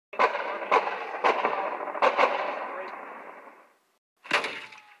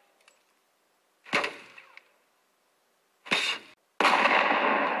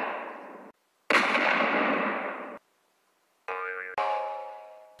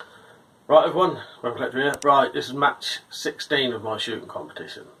Right everyone, WeaponCollector here. Right, this is match 16 of my shooting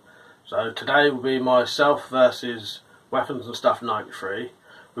competition. So today will be myself versus Weaponsandstuff93.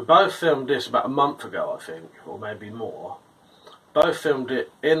 We both filmed this about a month ago, I think, or maybe more. Both filmed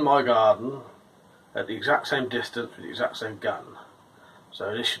it in my garden at the exact same distance with the exact same gun.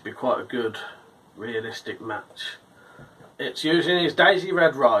 So this should be quite a good, realistic match. It's using his Daisy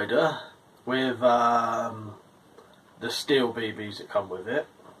Red Ryder with the steel BBs that come with it.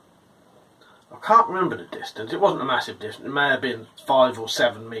 I can't remember the distance. It wasn't a massive distance. It may have been 5 or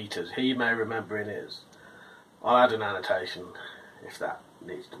 7 metres. He may remember in his. I'll add an annotation if that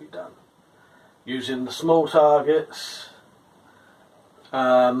needs to be done. Using the small targets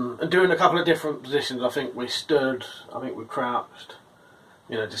and doing a couple of different positions. I think we stood, I think we crouched.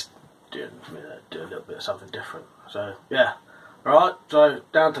 You know, just do a little bit of something different. So yeah. Alright, so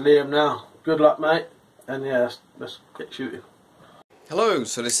down to Liam now. Good luck, mate. And yeah, let's get shooting. Hello,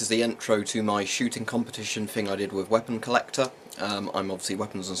 so this is the intro to my shooting competition thing I did with WeaponCollector. I'm obviously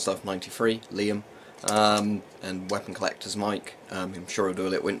Weaponsandstuff93, Liam, and WeaponCollector's Mike. I'm sure he'll do a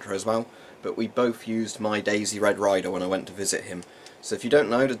little intro as well. But we both used my Daisy Red Ryder when I went to visit him. So if you don't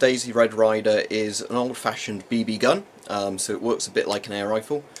know, the Daisy Red Ryder is an old-fashioned BB gun, so it works a bit like an air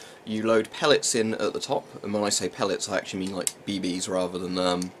rifle. You load pellets in at the top, and when I say pellets I actually mean like BBs rather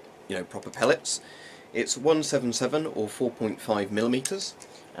than you know, proper pellets. It's 177 or 4.5mm,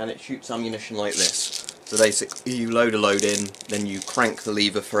 and it shoots ammunition like this. So basically you load a load in, then you crank the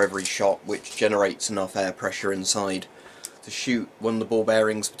lever for every shot, which generates enough air pressure inside to shoot one of the ball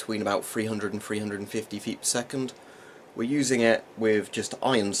bearings between about 300 and 350 feet per second. We're using it with just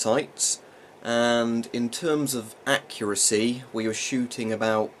iron sights, and in terms of accuracy we were shooting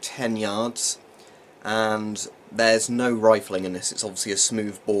about 10 yards, and there's no rifling in this. It's obviously a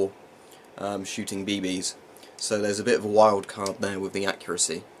smooth bore. Shooting BBs, so there's a bit of a wild card there with the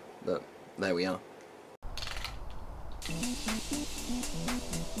accuracy, but there we are.